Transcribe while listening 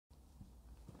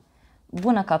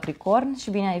Bună Capricorn și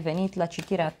bine ai venit la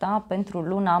citirea ta pentru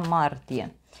luna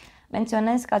martie.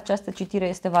 Menționez că această citire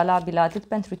este valabilă atât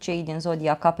pentru cei din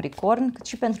zodia Capricorn, cât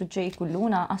și pentru cei cu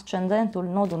luna, ascendentul,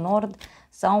 nodul nord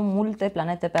sau multe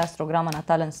planete pe astrograma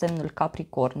natală în semnul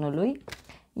Capricornului.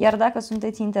 Iar dacă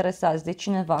sunteți interesați de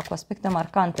cineva cu aspecte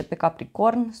marcante pe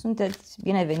Capricorn, sunteți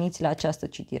bineveniți la această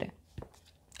citire.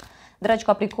 Dragi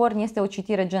Capricorn, este o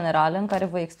citire generală în care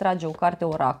voi extrage o carte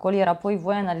oracol, iar apoi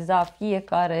voi analiza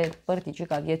fiecare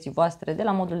părticică a vieții voastre, de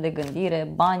la modul de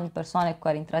gândire, bani, persoane cu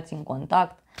care intrați în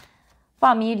contact,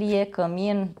 familie,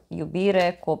 cămin,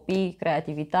 iubire, copii,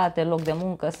 creativitate, loc de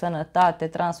muncă, sănătate,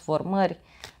 transformări,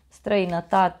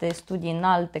 străinătate, studii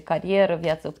înalte, carieră,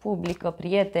 viață publică,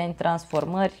 prieteni,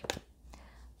 transformări,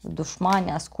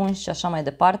 dușmani, ascunși și așa mai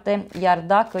departe. Iar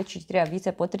dacă citirea vi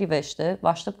se potrivește, vă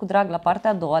aștept cu drag la partea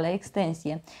a doua, la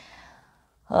extensie,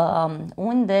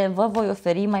 unde vă voi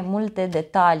oferi mai multe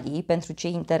detalii pentru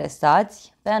cei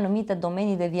interesați pe anumite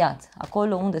domenii de viață,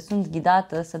 acolo unde sunt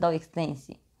ghidată să dau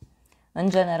extensii. În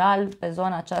general, pe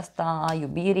zona aceasta a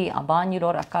iubirii, a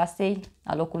banilor, a casei,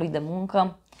 a locului de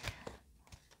muncă,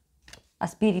 a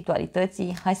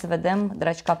spiritualității. Hai să vedem,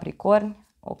 dragi Capricorni,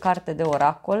 o carte de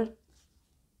oracol.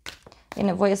 E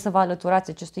nevoie să vă alăturați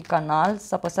acestui canal,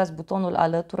 să apăsați butonul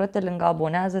Alătură-te lângă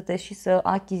Abonează-te și să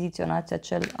achiziționați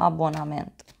acel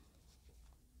abonament.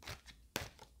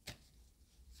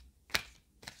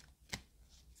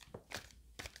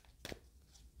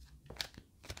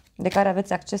 De care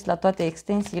aveți acces la toate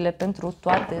extensiile pentru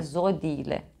toate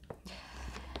zodiile.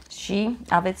 Și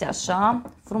aveți așa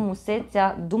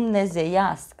frumusețea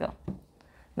dumnezeiască.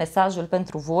 Mesajul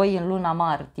pentru voi în luna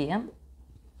martie.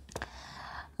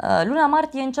 Luna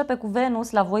martie începe cu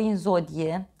Venus la voi în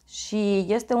zodie și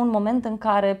este un moment în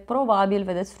care probabil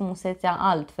vedeți frumusețea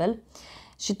altfel.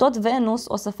 Și tot Venus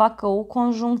o să facă o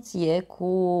conjuncție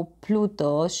cu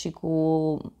Pluto și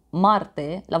cu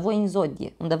Marte la voi în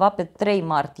zodie, undeva pe 3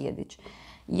 martie. Deci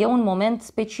e un moment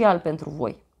special pentru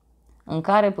voi, în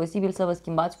care e posibil să vă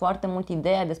schimbați foarte mult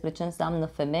ideea despre ce înseamnă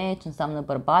femeie, ce înseamnă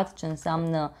bărbat, ce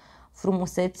înseamnă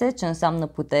frumusețe, ce înseamnă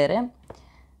putere.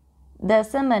 De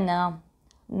asemenea,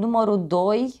 numărul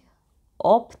 2,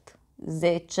 8,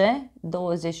 10,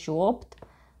 28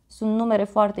 sunt numere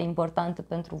foarte importante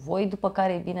pentru voi, după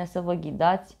care e bine să vă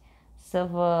ghidați, să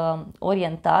vă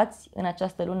orientați în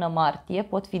această lună martie.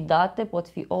 Pot fi date, pot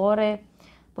fi ore,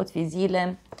 pot fi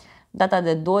zile, data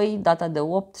de 2, data de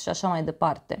 8 și așa mai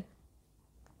departe.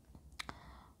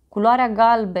 Culoarea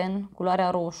galben, culoarea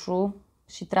roșu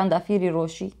și trandafirii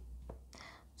roșii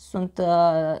sunt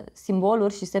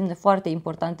simboluri și semne foarte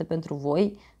importante pentru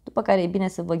voi, după care e bine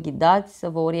să vă ghidați, să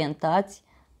vă orientați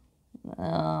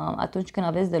atunci când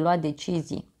aveți de luat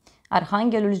decizii.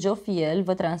 Arhanghelul Jofiel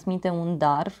vă transmite un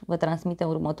dar, vă transmite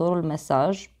următorul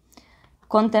mesaj.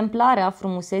 Contemplarea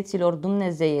frumuseților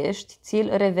dumnezeiești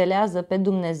ți-l revelează pe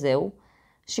Dumnezeu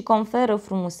și conferă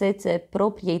frumusețe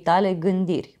propriei tale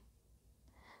gândiri.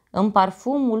 În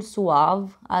parfumul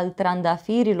suav al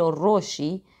trandafirilor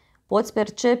roșii poți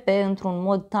percepe într-un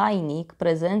mod tainic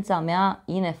prezența mea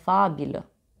inefabilă.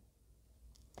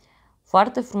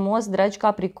 Foarte frumos, dragi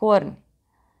Capricorni.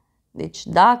 Deci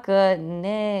dacă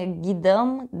ne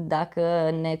ghidăm,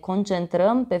 dacă ne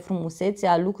concentrăm pe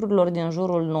frumusețea lucrurilor din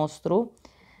jurul nostru,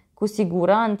 cu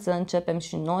siguranță începem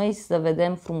și noi să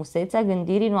vedem frumusețea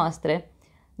gândirii noastre,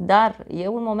 dar e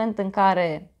un moment în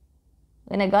care,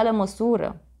 în egală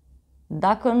măsură,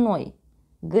 dacă noi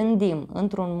gândim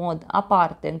într-un mod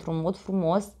aparte, într-un mod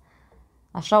frumos,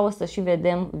 așa o să și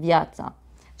vedem viața.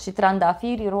 Și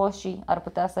trandafirii roșii ar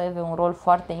putea să aibă un rol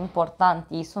foarte important.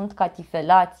 Ei sunt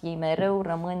catifelați, ei mereu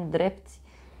rămân drepți,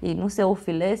 ei nu se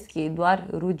ofilesc, ei doar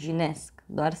ruginesc,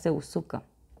 doar se usucă.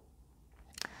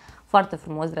 Foarte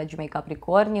frumos, dragii mei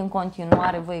Capricorni. În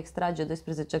continuare voi extrage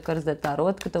 12 cărți de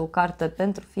tarot, câte o carte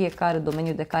pentru fiecare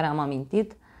domeniu de care am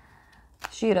amintit.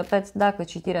 Și repet, dacă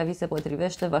citirea vi se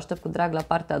potrivește, vă aștept cu drag la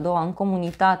partea a doua în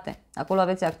comunitate. Acolo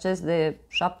aveți acces de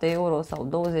 7 euro sau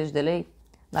 20 de lei,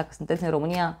 dacă sunteți în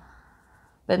România,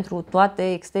 pentru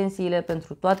toate extensiile,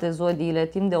 pentru toate zodiile,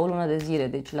 timp de o lună de zile.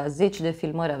 Deci la 10 de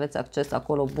filmări aveți acces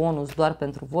acolo, bonus doar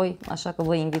pentru voi, așa că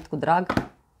vă invit cu drag.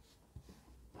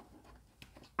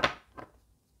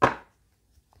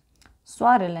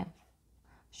 Soarele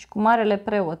și cu Marele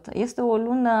Preot. Este o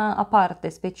lună aparte,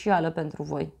 specială pentru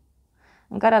voi,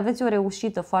 în care aveți o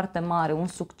reușită foarte mare, un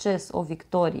succes, o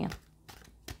victorie.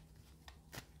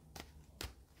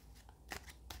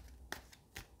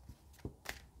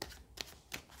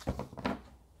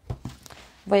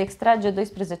 Voi extrage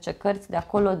 12 cărți de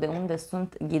acolo de unde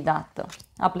sunt ghidată.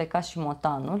 A plecat și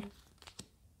motanul.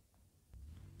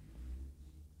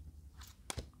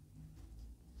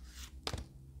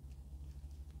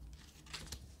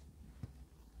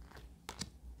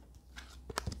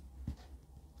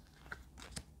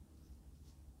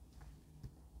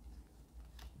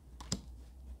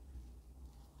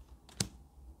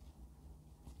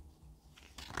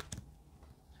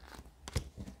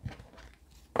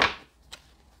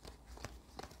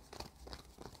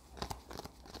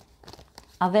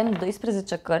 Avem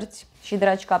 12 cărți și,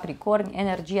 dragi Capricorni,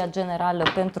 energia generală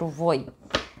pentru voi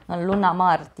în luna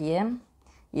martie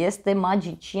este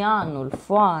magicianul,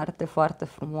 foarte, foarte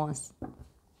frumos.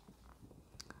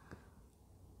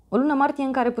 O lună martie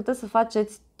în care puteți să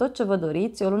faceți tot ce vă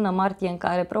doriți, o lună martie în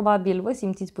care probabil vă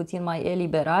simțiți puțin mai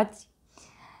eliberați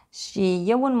și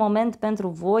e un moment pentru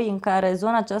voi în care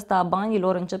zona aceasta a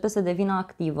banilor începe să devină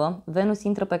activă. Venus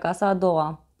intră pe casa a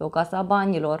doua, pe o casă a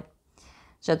banilor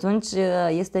și atunci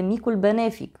este micul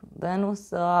benefic. Venus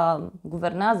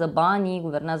guvernează banii,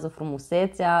 guvernează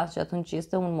frumusețea și atunci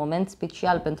este un moment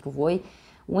special pentru voi.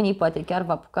 Unii poate chiar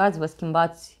vă apucați, vă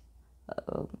schimbați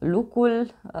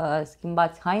look-ul,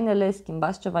 schimbați hainele,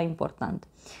 schimbați ceva important.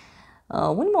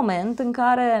 Un moment în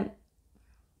care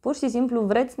pur și simplu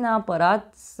vreți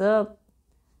neapărat să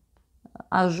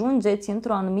ajungeți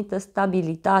într-o anumită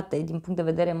stabilitate din punct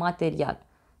de vedere material.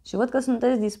 Și văd că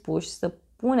sunteți dispuși să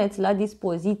puneți la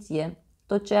dispoziție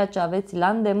tot ceea ce aveți la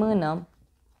îndemână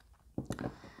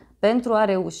pentru a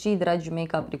reuși, dragii mei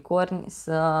Capricorni,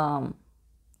 să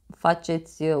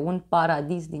faceți un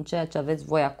paradis din ceea ce aveți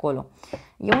voi acolo.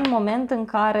 E un moment în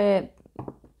care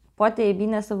poate e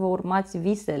bine să vă urmați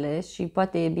visele și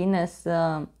poate e bine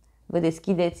să vă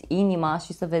deschideți inima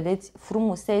și să vedeți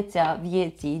frumusețea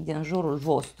vieții din jurul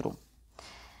vostru.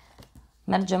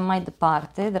 Mergem mai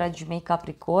departe, dragii mei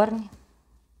Capricorni.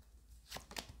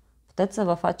 Puteți să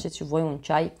vă faceți și voi un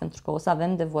ceai pentru că o să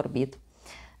avem de vorbit.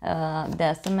 De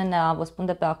asemenea, vă spun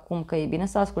de pe acum că e bine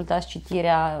să ascultați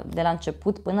citirea de la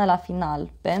început până la final,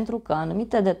 pentru că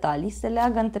anumite detalii se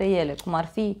leagă între ele, cum ar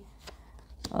fi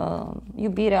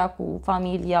iubirea cu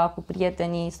familia, cu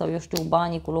prietenii sau eu știu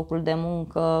banii, cu locul de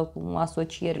muncă, cu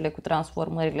asocierile, cu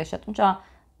transformările și atunci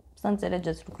să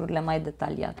înțelegeți lucrurile mai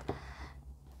detaliat.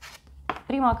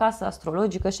 Prima casă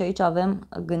astrologică și aici avem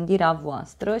gândirea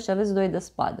voastră și aveți 2 de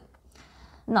spade.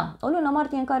 Na, o lună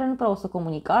martie în care nu prea o să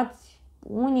comunicați,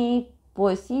 unii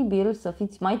posibil să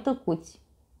fiți mai tăcuți,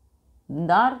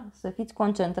 dar să fiți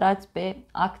concentrați pe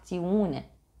acțiune.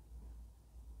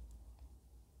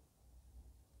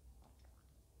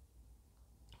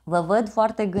 Vă văd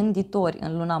foarte gânditori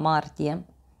în luna martie.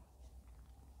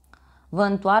 Vă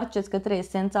întoarceți către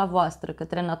esența voastră,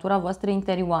 către natura voastră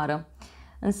interioară.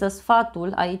 Însă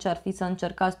sfatul aici ar fi să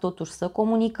încercați totuși să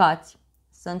comunicați,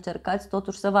 să încercați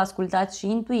totuși să vă ascultați și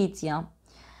intuiția.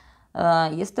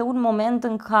 Este un moment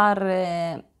în care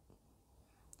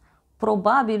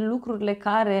probabil lucrurile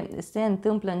care se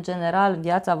întâmplă în general în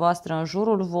viața voastră, în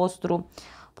jurul vostru,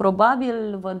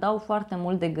 probabil vă dau foarte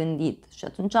mult de gândit și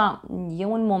atunci e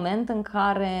un moment în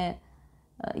care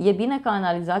e bine că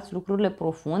analizați lucrurile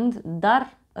profund,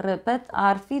 dar, repet,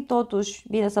 ar fi totuși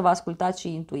bine să vă ascultați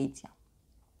și intuiția.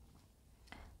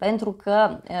 Pentru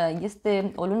că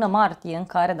este o lună martie în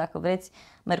care, dacă vreți,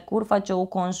 Mercur face o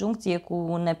conjuncție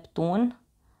cu Neptun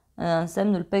în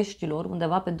semnul Peștilor,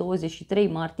 undeva pe 23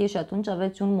 martie și atunci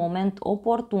aveți un moment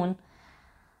oportun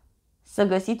să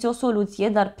găsiți o soluție,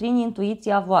 dar prin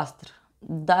intuiția voastră.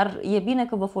 Dar e bine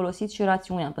că vă folosiți și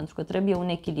rațiunea, pentru că trebuie un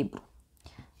echilibru.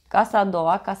 Casa a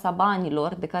doua, casa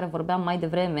banilor, de care vorbeam mai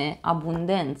devreme,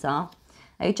 abundența.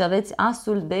 Aici aveți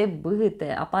asul de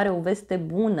bâte, apare o veste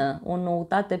bună, o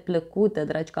noutate plăcută,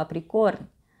 dragi Capricorni.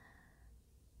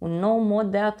 Un nou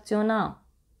mod de a acționa.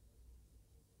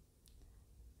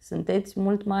 Sunteți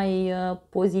mult mai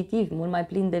pozitivi, mult mai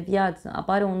plini de viață.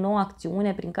 Apare o nouă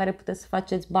acțiune prin care puteți să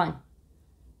faceți bani.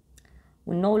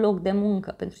 Un nou loc de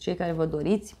muncă pentru cei care vă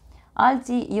doriți.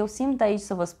 Alții, eu simt aici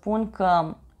să vă spun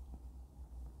că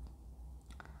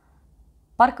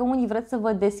parcă unii vreți să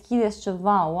vă deschideți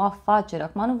ceva, o afacere.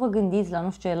 Acum nu vă gândiți la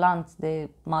nu știu ce lanț de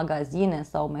magazine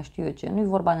sau mai știu eu ce. Nu-i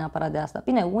vorba neapărat de asta.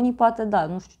 Bine, unii poate da,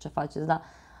 nu știu ce faceți, dar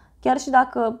chiar și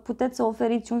dacă puteți să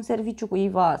oferiți un serviciu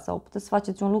cuiva sau puteți să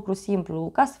faceți un lucru simplu,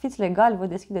 ca să fiți legali, vă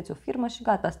deschideți o firmă și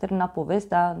gata, ați terminat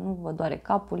povestea, nu vă doare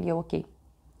capul, e ok.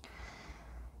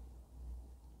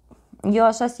 Eu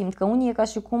așa simt că unii e ca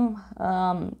și cum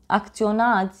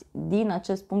acționați din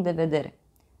acest punct de vedere.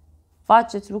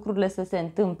 Faceți lucrurile să se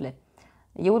întâmple.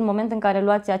 E un moment în care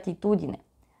luați atitudine.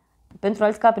 Pentru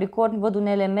alți Capricorni văd un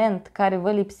element care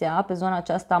vă lipsea pe zona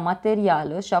aceasta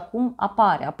materială și acum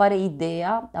apare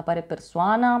ideea, apare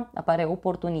persoana, apare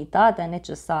oportunitatea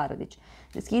necesară. Deci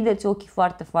deschideți ochii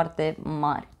foarte, foarte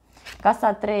mari. Casa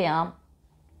a treia,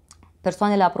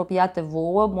 persoanele apropiate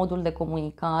vouă, modul de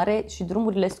comunicare și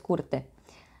drumurile scurte.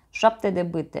 7 de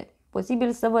bâte.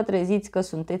 Posibil să vă treziți că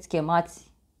sunteți chemați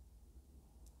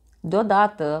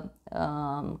deodată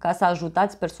ca să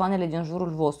ajutați persoanele din jurul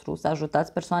vostru, să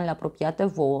ajutați persoanele apropiate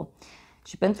vouă.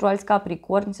 Și pentru alți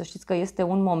Capricorni să știți că este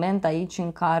un moment aici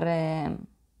în care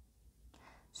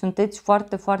sunteți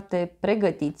foarte, foarte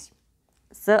pregătiți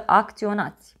să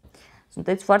acționați.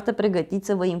 Sunteți foarte pregătiți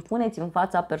să vă impuneți în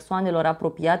fața persoanelor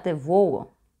apropiate vouă.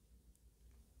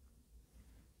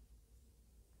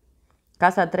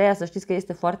 Casa a treia, să știți că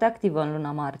este foarte activă în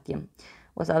luna martie.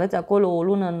 O să aveți acolo o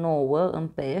lună nouă în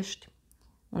Pești,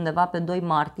 undeva pe 2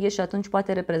 martie, și atunci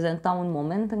poate reprezenta un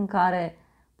moment în care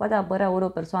poate apărea ori o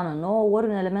persoană nouă, ori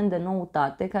un element de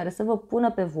noutate care să vă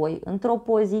pună pe voi într-o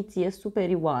poziție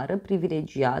superioară,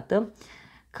 privilegiată,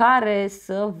 care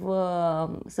să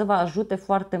vă ajute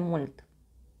foarte mult.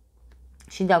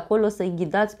 Și de acolo să-i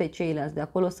ghidați pe ceilalți, de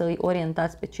acolo să-i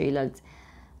orientați pe ceilalți.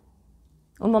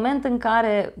 Un moment în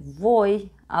care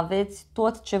voi aveți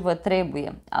tot ce vă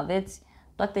trebuie, aveți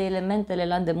toate elementele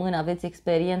la îndemână, aveți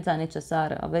experiența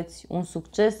necesară, aveți un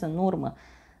succes în urmă,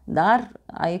 dar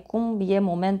acum e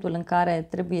momentul în care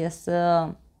trebuie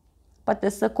poate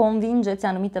să convingeți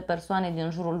anumite persoane din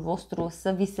jurul vostru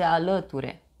să vi se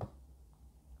alăture.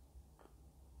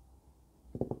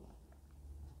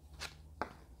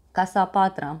 Casa a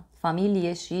patra,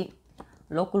 familie și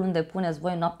locul unde puneți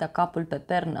voi noaptea capul pe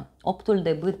pernă. 8-ul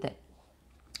de bâte.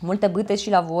 Multe bâte și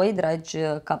la voi, dragi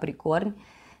capricorni.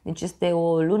 Deci este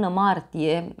o lună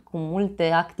martie cu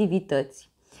multe activități.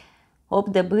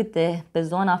 8 de bâte pe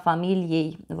zona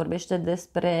familiei vorbește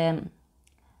despre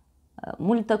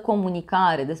multă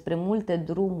comunicare, despre multe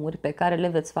drumuri pe care le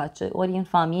veți face, ori în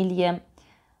familie,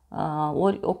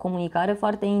 ori o comunicare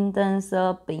foarte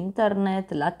intensă pe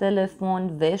internet, la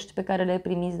telefon, vești pe care le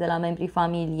primiți de la membrii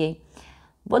familiei.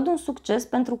 Văd un succes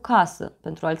pentru casă,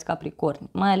 pentru alți capricorni,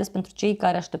 mai ales pentru cei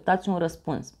care așteptați un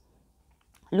răspuns.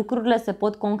 Lucrurile se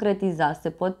pot concretiza, se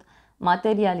pot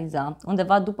materializa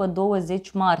undeva după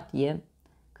 20 martie,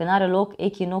 când are loc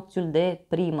echinocțiul de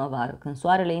primăvară, când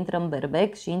soarele intră în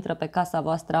berbec și intră pe casa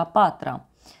voastră a patra.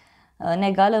 În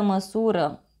egală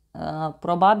măsură,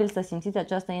 probabil să simțiți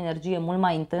această energie mult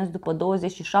mai intens după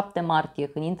 27 martie,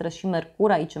 când intră și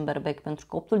Mercur aici în berbec, pentru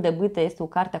că 8-ul de bâte este o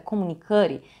carte a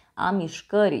comunicării, a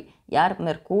mișcării, iar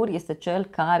Mercur este cel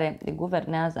care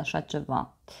guvernează așa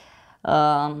ceva.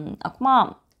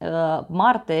 Acum,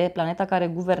 Marte, planeta care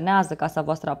guvernează casa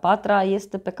voastră a patra,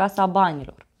 este pe casa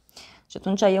banilor. Și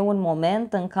atunci e un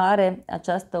moment în care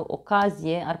această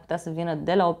ocazie ar putea să vină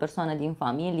de la o persoană din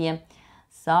familie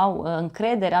sau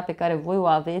încrederea pe care voi o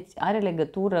aveți are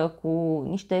legătură cu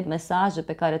niște mesaje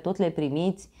pe care tot le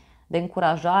primiți de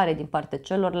încurajare din partea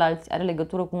celorlalți, are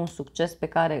legătură cu un succes pe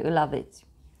care îl aveți.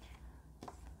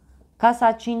 Casa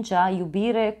a cincea,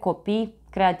 iubire, copii,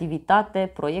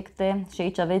 creativitate, proiecte, și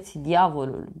aici aveți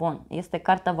diavolul. Bun, este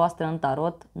cartea voastră în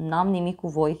tarot, n-am nimic cu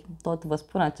voi, tot vă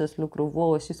spun acest lucru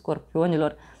vouă și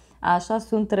scorpionilor. Așa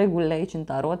sunt regulile aici în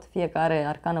tarot, fiecare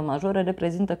arcană majoră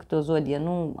reprezintă câte o zodie,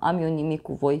 nu am eu nimic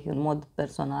cu voi în mod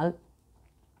personal.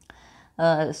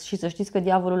 Și să știți că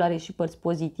diavolul are și părți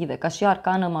pozitive, ca și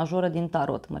arcană majoră din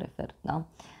tarot mă refer. Da?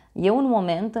 E un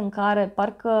moment în care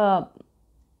parcă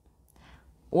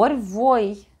ori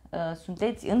voi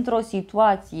sunteți într-o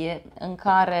situație în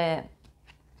care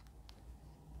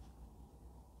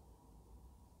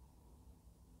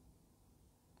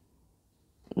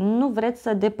nu vreți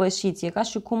să depășiți. E ca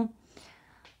și cum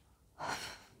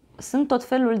sunt tot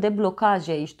felul de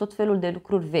blocaje aici, tot felul de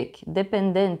lucruri vechi,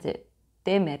 dependențe,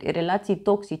 temeri, relații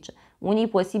toxice. Unii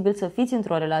posibil să fiți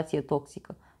într-o relație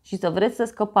toxică și să vreți să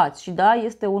scăpați. Și da,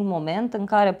 este un moment în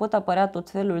care pot apărea tot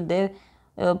felul de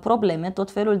probleme,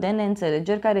 tot felul de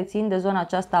neînțelegeri care țin de zona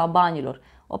aceasta a banilor.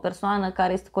 O persoană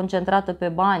care este concentrată pe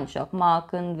bani și acum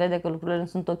când vede că lucrurile nu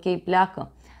sunt ok,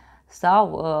 pleacă.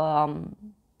 Sau,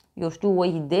 eu știu, o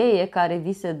idee care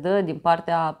vi se dă din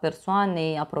partea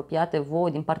persoanei apropiate vouă,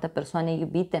 din partea persoanei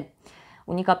iubite.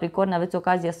 Unii capricorni aveți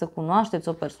ocazia să cunoașteți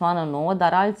o persoană nouă,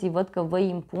 dar alții văd că vă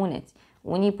impuneți.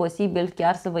 Unii posibil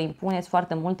chiar să vă impuneți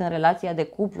foarte mult în relația de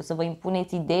cuplu, să vă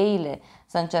impuneți ideile,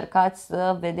 să încercați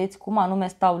să vedeți cum anume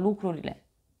stau lucrurile.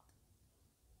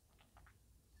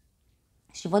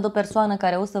 Și văd o persoană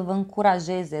care o să vă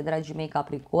încurajeze, dragii mei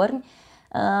capricorni,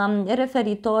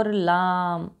 referitor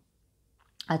la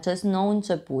acest nou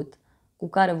început cu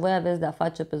care voi aveți de-a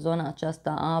face pe zona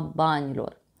aceasta a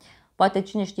banilor. Poate,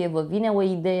 cine știe, vă vine o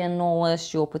idee nouă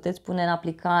și o puteți pune în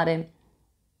aplicare.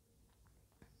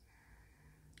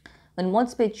 În mod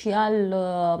special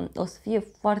o să fie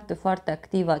foarte, foarte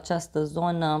activă această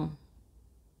zonă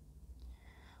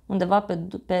undeva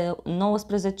pe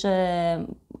 19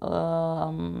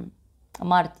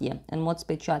 martie, în mod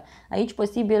special. Aici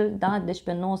posibil, da, deci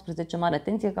pe 19 martie,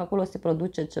 atenție că acolo se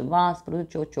produce ceva, se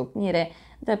produce o ciocnire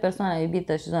între persoana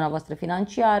iubită și zona voastră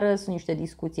financiară, sunt niște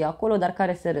discuții acolo, dar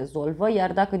care se rezolvă,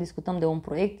 iar dacă discutăm de un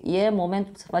proiect, e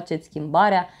momentul să faceți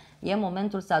schimbarea E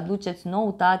momentul să aduceți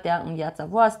noutatea în viața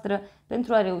voastră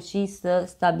pentru a reuși să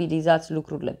stabilizați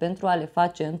lucrurile, pentru a le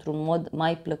face într-un mod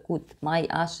mai plăcut, mai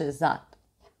așezat.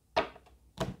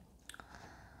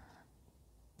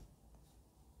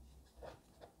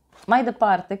 Mai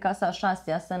departe, casa a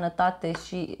 6-a, sănătate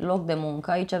și loc de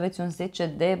muncă. Aici aveți un 10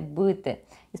 de bâte.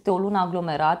 Este o lună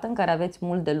aglomerată în care aveți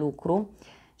mult de lucru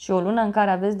și o lună în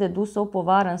care aveți de dus o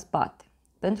povară în spate.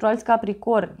 Pentru alți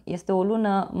capricorni este o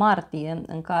lună martie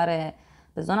în care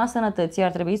pe zona sănătății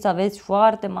ar trebui să aveți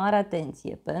foarte mare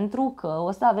atenție, pentru că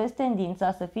o să aveți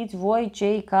tendința să fiți voi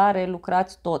cei care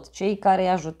lucrați toți, cei care îi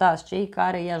ajutați, cei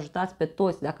care îi ajutați pe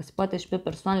toți, dacă se poate și pe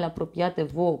persoanele apropiate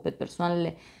vouă, pe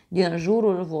persoanele din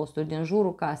jurul vostru, din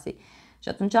jurul casei. Și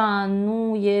atunci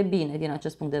nu e bine din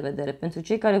acest punct de vedere. Pentru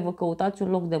cei care vă căutați un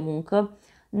loc de muncă,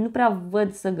 nu prea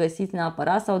văd să găsiți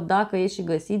neapărat, sau dacă e și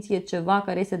găsiți, e ceva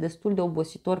care este destul de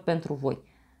obositor pentru voi.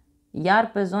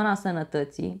 Iar pe zona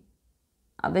sănătății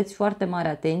aveți foarte mare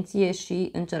atenție și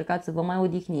încercați să vă mai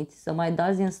odihniți, să mai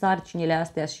dați din sarcinile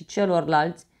astea și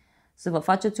celorlalți, să vă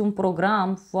faceți un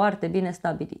program foarte bine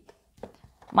stabilit.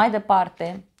 Mai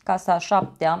departe, casa a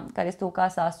 7-a, care este o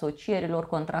casă a asocierilor,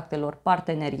 contractelor,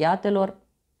 parteneriatelor,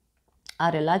 a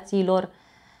relațiilor,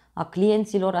 a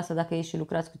clienților, asta dacă ei și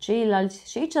lucrați cu ceilalți.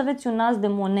 Și aici aveți un as de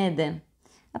monede.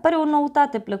 Apare o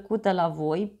noutate plăcută la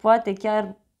voi, poate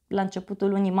chiar la începutul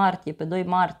lunii martie, pe 2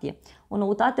 martie. O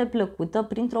noutate plăcută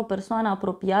printr-o persoană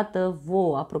apropiată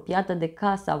vouă, apropiată de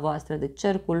casa voastră, de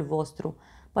cercul vostru.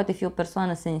 Poate fi o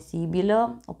persoană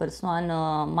sensibilă, o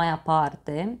persoană mai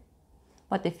aparte,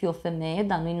 poate fi o femeie,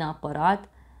 dar nu-i neapărat.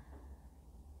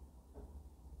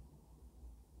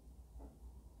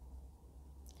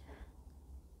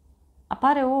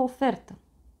 Apare o ofertă,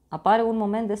 apare un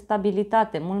moment de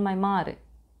stabilitate mult mai mare.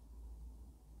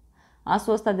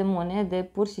 Asul ăsta de monede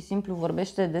pur și simplu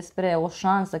vorbește despre o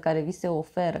șansă care vi se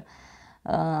oferă.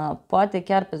 Poate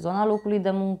chiar pe zona locului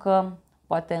de muncă,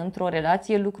 poate într-o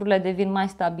relație lucrurile devin mai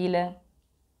stabile.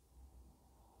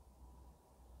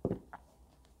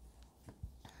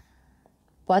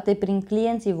 Poate prin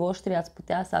clienții voștri ați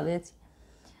putea să aveți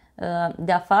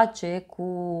de a face cu,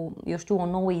 eu știu, o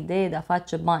nouă idee de a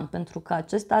face bani, pentru că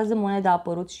acest as de monede a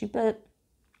apărut și pe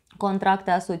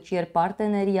contracte, asocieri,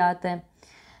 parteneriate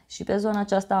și pe zona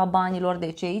aceasta a banilor,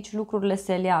 deci aici lucrurile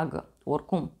se leagă,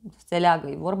 oricum se leagă,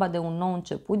 e vorba de un nou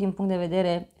început din punct de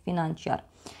vedere financiar.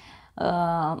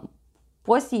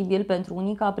 Posibil pentru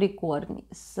unii capricorni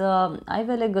să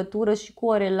aibă legătură și cu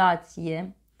o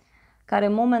relație care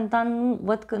momentan nu,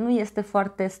 văd că nu este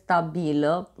foarte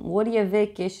stabilă, ori e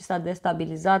veche și s-a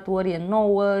destabilizat, ori e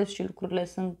nouă și lucrurile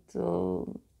sunt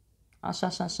așa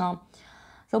și așa,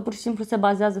 sau pur și simplu se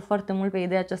bazează foarte mult pe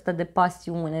ideea aceasta de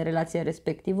pasiune în relația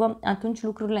respectivă, atunci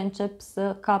lucrurile încep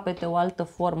să capete o altă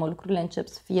formă, lucrurile încep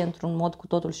să fie într-un mod cu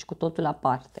totul și cu totul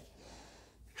aparte.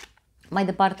 Mai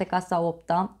departe, casa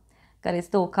 8-a, care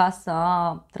este o casă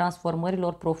a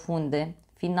transformărilor profunde,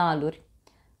 finaluri,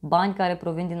 bani care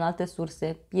provin din alte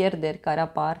surse, pierderi care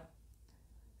apar,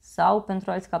 sau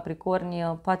pentru alți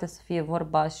capricorni poate să fie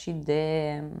vorba și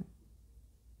de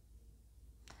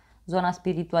zona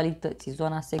spiritualității,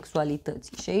 zona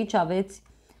sexualității. Și aici aveți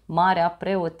Marea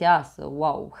Preoteasă.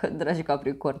 Wow, dragi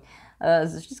capricorni!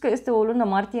 Știți că este o lună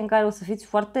martie în care o să fiți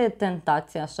foarte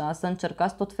tentați așa, să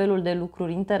încercați tot felul de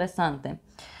lucruri interesante.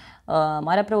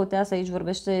 Marea Preoteasă aici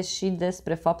vorbește și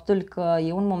despre faptul că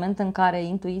e un moment în care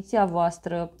intuiția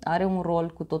voastră are un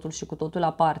rol cu totul și cu totul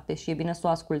aparte și e bine să o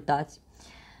ascultați.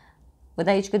 Văd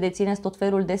aici că dețineți tot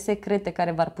felul de secrete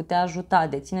care v-ar putea ajuta,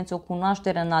 dețineți o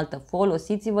cunoaștere înaltă,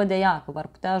 folosiți-vă de ea, că v-ar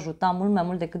putea ajuta mult mai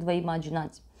mult decât vă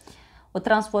imaginați. O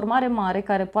transformare mare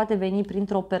care poate veni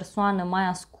printr-o persoană mai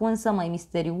ascunsă, mai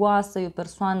misterioasă, e o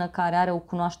persoană care are o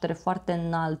cunoaștere foarte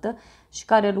înaltă și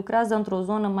care lucrează într-o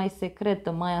zonă mai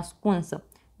secretă, mai ascunsă.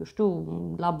 Eu știu,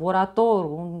 un laborator,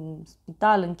 un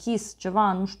spital închis,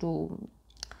 ceva, nu știu,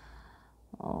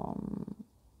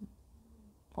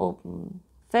 o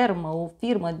fermă, o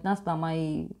firmă din asta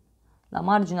mai la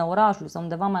marginea orașului sau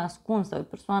undeva mai ascunsă, o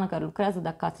persoană care lucrează de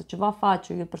acasă, ceva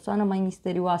face, e o persoană mai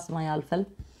misterioasă, mai altfel,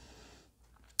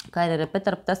 care, repet,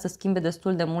 ar putea să schimbe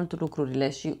destul de mult lucrurile.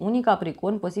 Și unii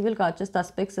capricorni, posibil ca acest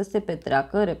aspect să se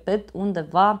petreacă, repet,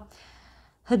 undeva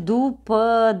după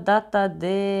data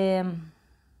de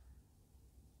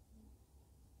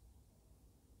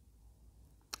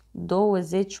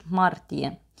 20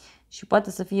 martie. Și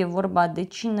poate să fie vorba de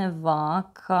cineva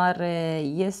care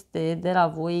este de la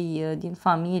voi din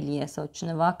familie sau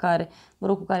cineva care, mă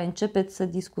rog, cu care începeți să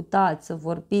discutați, să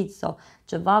vorbiți sau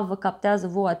ceva vă captează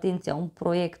vouă atenția, un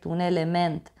proiect, un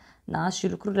element Da? Și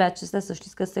lucrurile acestea să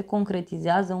știți că se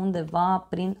concretizează undeva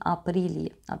prin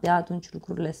aprilie. Abia atunci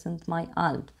lucrurile sunt mai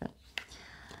altfel.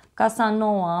 Casa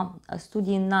nouă,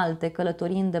 studii înalte,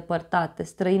 călătorii îndepărtate,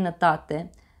 străinătate,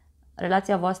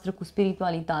 relația voastră cu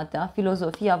spiritualitatea,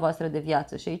 filozofia voastră de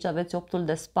viață. Și aici aveți 8-ul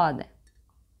de spade.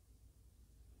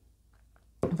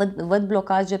 Văd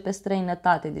blocaje pe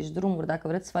străinătate, deci drumuri, dacă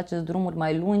vreți să faceți drumuri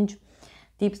mai lungi,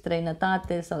 tip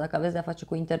străinătate, sau dacă aveți de-a face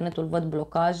cu internetul, văd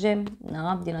blocaje,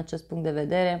 da? Din acest punct de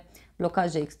vedere,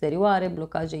 blocaje exterioare,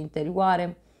 blocaje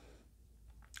interioare.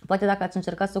 Poate dacă ați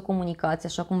încercat să comunicați,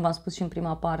 așa cum v-am spus și în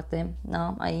prima parte,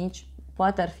 da? Aici,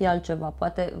 poate ar fi altceva,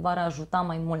 poate v-ar ajuta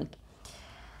mai mult.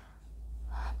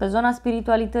 Pe zona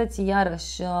spiritualității,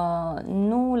 iarăși,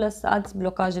 nu lăsați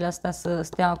blocajele astea să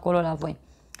stea acolo la voi.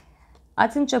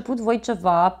 Ați început voi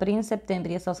ceva prin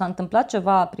septembrie sau s-a întâmplat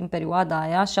ceva prin perioada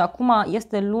aia și acum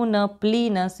este lună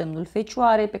plină în semnul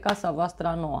Fecioarei pe casa voastră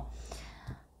a noua.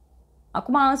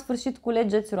 Acum, în sfârșit,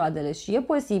 culegeți roadele și e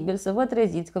posibil să vă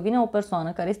treziți că vine o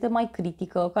persoană care este mai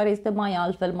critică, care este mai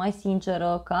altfel, mai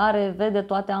sinceră, care vede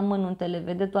toate amănuntele,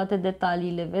 vede toate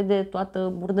detaliile, vede toată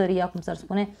murdăria, cum s-ar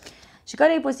spune, și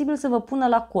care e posibil să vă pună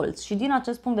la colț. Și din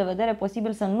acest punct de vedere e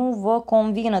posibil să nu vă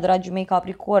convină, dragii mei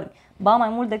Capricorni. Ba mai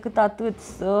mult decât atât,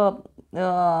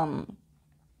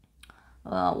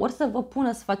 ori să vă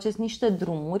pună să faceți niște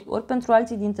drumuri, ori pentru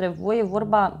alții dintre voi e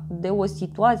vorba de o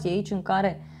situație aici în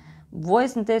care voi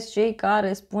sunteți cei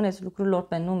care spuneți lucrurilor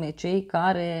pe nume, cei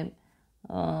care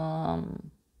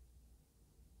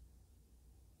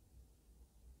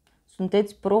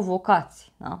sunteți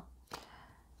provocați, da?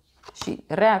 Și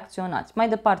reacționați. Mai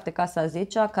departe, casa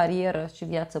 10-a, carieră și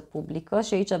viață publică,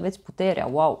 și aici aveți puterea.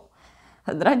 Wow!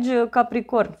 Dragi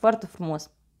Capricorni, foarte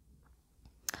frumos.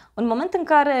 În moment în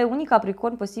care unii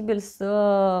Capricorni posibil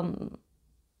să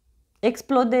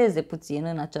explodeze puțin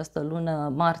în această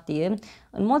lună martie,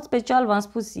 în mod special v-am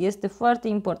spus, este foarte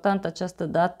important această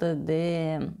dată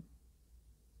de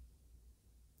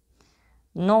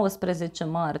 19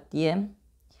 martie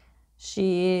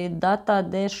și data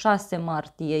de 6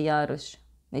 martie iarăși.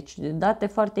 Deci date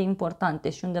foarte importante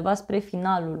și undeva spre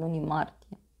finalul lunii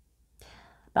martie.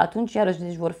 Atunci iarăși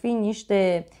deci vor fi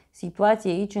niște situații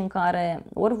aici în care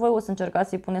ori voi o să încercați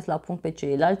să-i puneți la punct pe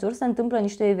ceilalți, ori se întâmplă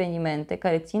niște evenimente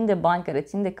care țin de bani, care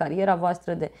țin de cariera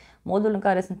voastră, de modul în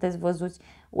care sunteți văzuți,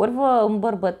 ori vă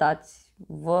îmbărbătați,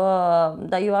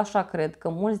 dar eu așa cred că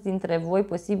mulți dintre voi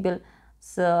posibil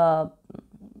să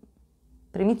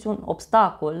primiți un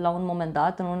obstacol la un moment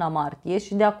dat în luna martie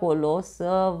și de acolo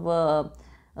să vă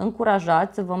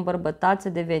încurajați, să vă îmbărbătați, să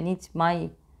deveniți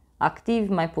mai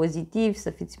activi, mai pozitivi, să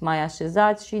fiți mai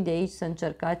așezați și de aici să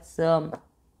încercați să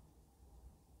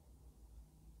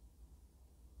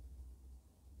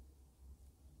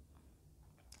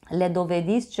le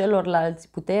dovediți celorlalți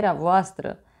puterea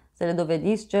voastră, să le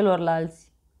dovediți celorlalți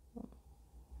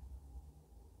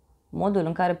modul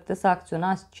în care puteți să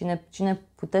acționați, cine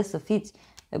puteți să fiți.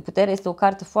 Puterea este o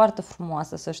carte foarte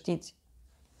frumoasă, să știți.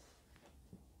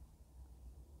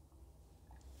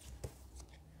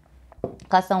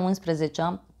 Casa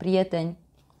 11-a, prieteni,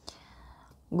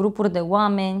 grupuri de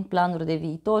oameni, planuri de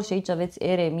viitor și aici aveți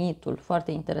eremitul,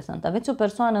 foarte interesant. Aveți o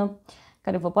persoană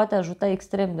care vă poate ajuta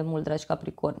extrem de mult, dragi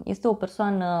Capricorni. Este o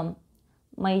persoană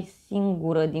mai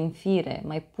singură din fire,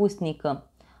 mai pusnică.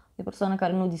 E o persoană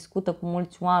care nu discută cu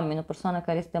mulți oameni, o persoană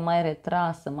care este mai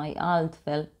retrasă, mai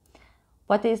altfel.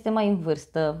 Poate este mai în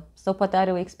vârstă sau poate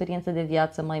are o experiență de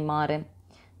viață mai mare.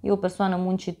 E o persoană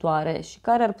muncitoare și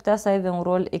care ar putea să aibă un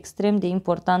rol extrem de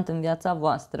important în viața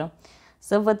voastră,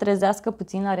 să vă trezească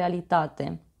puțin la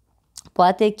realitate.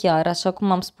 Poate chiar, așa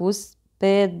cum am spus,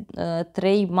 pe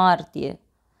 3 martie,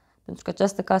 pentru că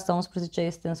această casă 11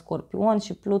 este în Scorpion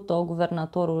și Pluto,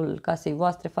 guvernatorul casei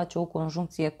voastre, face o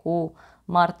conjuncție cu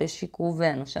Marte și cu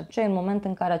Venus. Și atunci e un moment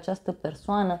în care această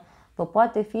persoană vă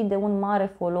poate fi de un mare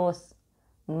folos,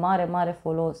 un mare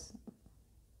folos.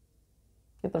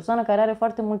 E o persoană care are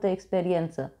foarte multă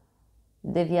experiență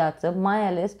de viață, mai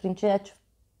ales prin ceea ce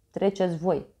treceți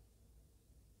voi.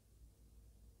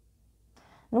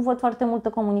 Nu văd foarte multă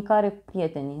comunicare cu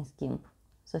prietenii, în schimb,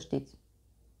 să știți.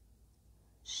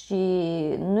 Și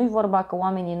nu-i vorba că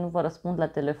oamenii nu vă răspund la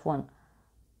telefon.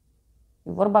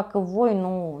 E vorba că voi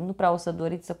nu prea o să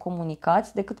doriți să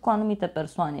comunicați decât cu anumite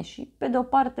persoane și, pe de o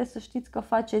parte, să știți că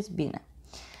faceți bine.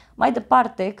 Mai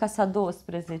departe, casa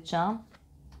 12-a,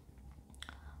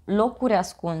 locuri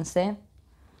ascunse,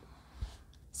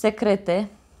 secrete,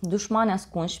 dușmani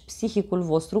ascunși, psihicul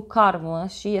vostru, karmă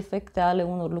și efecte ale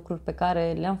unor lucruri pe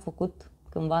care le-am făcut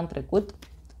cândva în trecut,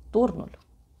 turnul.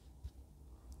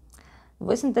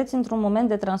 Voi sunteți într-un moment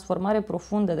de transformare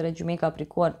profundă, dragii mei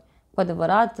Capricorni. cu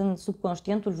adevărat în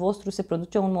subconștientul vostru se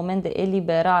produce un moment de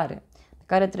eliberare pe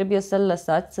care trebuie să-l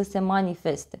lăsați să se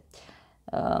manifeste.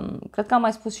 Cred că am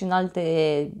mai spus și în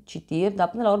alte citiri, dar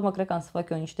până la urmă cred că am să fac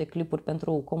eu niște clipuri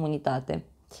pentru comunitate,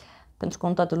 pentru că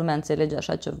nu toată lumea înțelege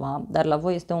așa ceva, dar la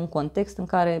voi este un context în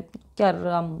care chiar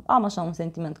am așa un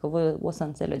sentiment că voi o să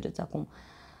înțelegeți acum.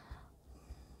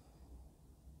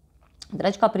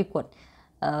 Dragi Capricorni,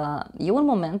 e un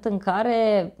moment în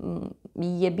care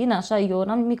e bine așa, eu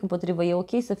n-am nimic împotrivă, e ok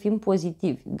să fim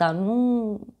pozitivi, dar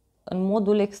nu în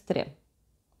modul extrem.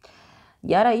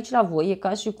 Iar aici la voi e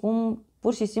ca și cum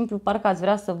pur și simplu parcă ați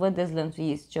vrea să vă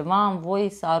dezlănțuiți, ceva în voi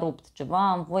s-a rupt,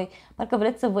 ceva în voi, parcă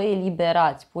vreți să vă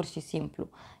eliberați pur și simplu.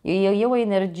 E o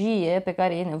energie pe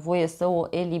care e nevoie să o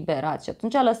eliberați și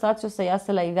atunci lăsați-o să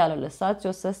iasă la iveală,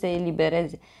 lăsați-o să se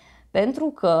elibereze. Pentru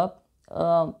că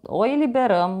o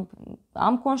eliberăm,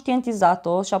 am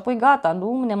conștientizat-o și apoi gata,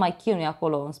 nu ne mai chinui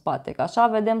acolo în spate, că așa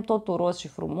vedem totul roz și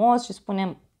frumos și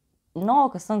spunem no,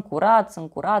 că sunt curat,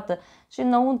 sunt curată și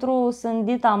înăuntru sunt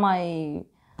dita mai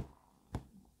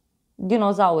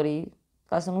dinozaurii,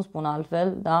 ca să nu spun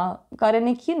altfel, da? Care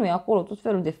ne chinuie acolo tot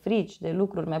felul de frici, de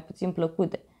lucruri mai puțin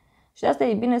plăcute. Și asta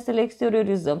e bine să le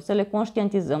exteriorizăm, să le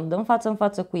conștientizăm, dăm față în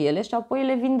față cu ele și apoi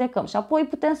le vindecăm. Și apoi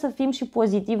putem să fim și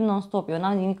pozitivi non-stop. Eu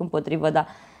n-am nimic împotrivă, dar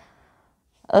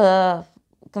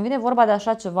când vine vorba de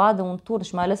așa ceva, de un turn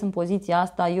și mai ales în poziția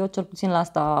asta, eu cel puțin la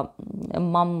asta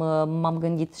m-am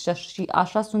gândit și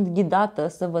așa sunt ghidată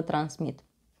să vă transmit.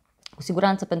 Cu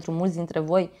siguranță pentru mulți dintre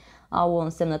voi au o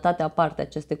însemnătate aparte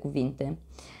aceste cuvinte.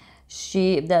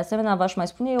 Și de asemenea v-aș mai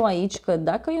spune eu aici că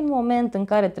dacă e un moment în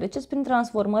care treceți prin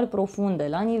transformări profunde,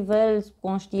 la nivel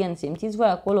conștient, simțiți voi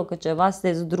acolo că ceva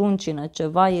se zdruncină,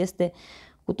 ceva este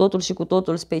cu totul și cu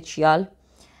totul special,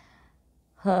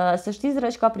 să știți,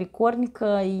 dragi Capricorni,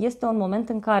 că este un moment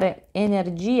în care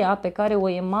energia pe care o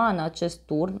emană acest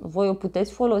turn, voi o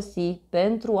puteți folosi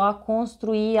pentru a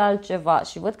construi altceva.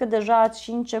 Și văd că deja ați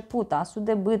și început, asul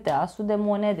de bâte, asul de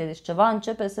monede, deci ceva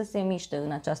începe să se miște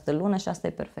în această lună și asta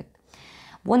e perfect.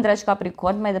 Bun, dragi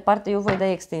Capricorni, mai departe eu voi da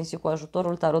extensii cu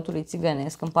ajutorul tarotului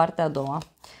țigănesc în partea a doua.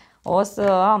 O să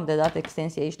am de dat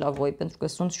extensie aici la voi pentru că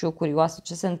sunt și eu curioasă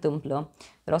ce se întâmplă.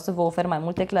 Vreau să vă ofer mai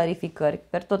multe clarificări.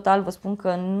 Per total vă spun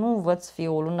că nu văd să fie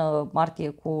o lună martie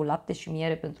cu lapte și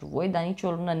miere pentru voi, dar nici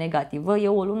o lună negativă. E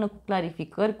o lună cu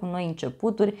clarificări, cu noi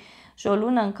începuturi și o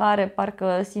lună în care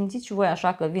parcă simțiți și voi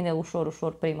așa că vine ușor,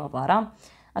 ușor primăvara.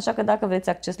 Așa că dacă vreți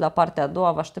acces la partea a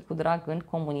doua, vă aștept cu drag în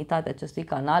comunitatea acestui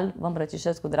canal. Vă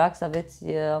îmbrățișez cu drag să aveți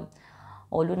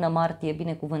o lună martie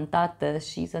binecuvântată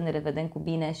și să ne revedem cu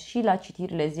bine și la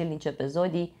citirile zilnice pe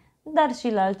zodii, dar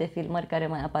și la alte filmări care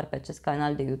mai apar pe acest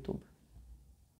canal de YouTube.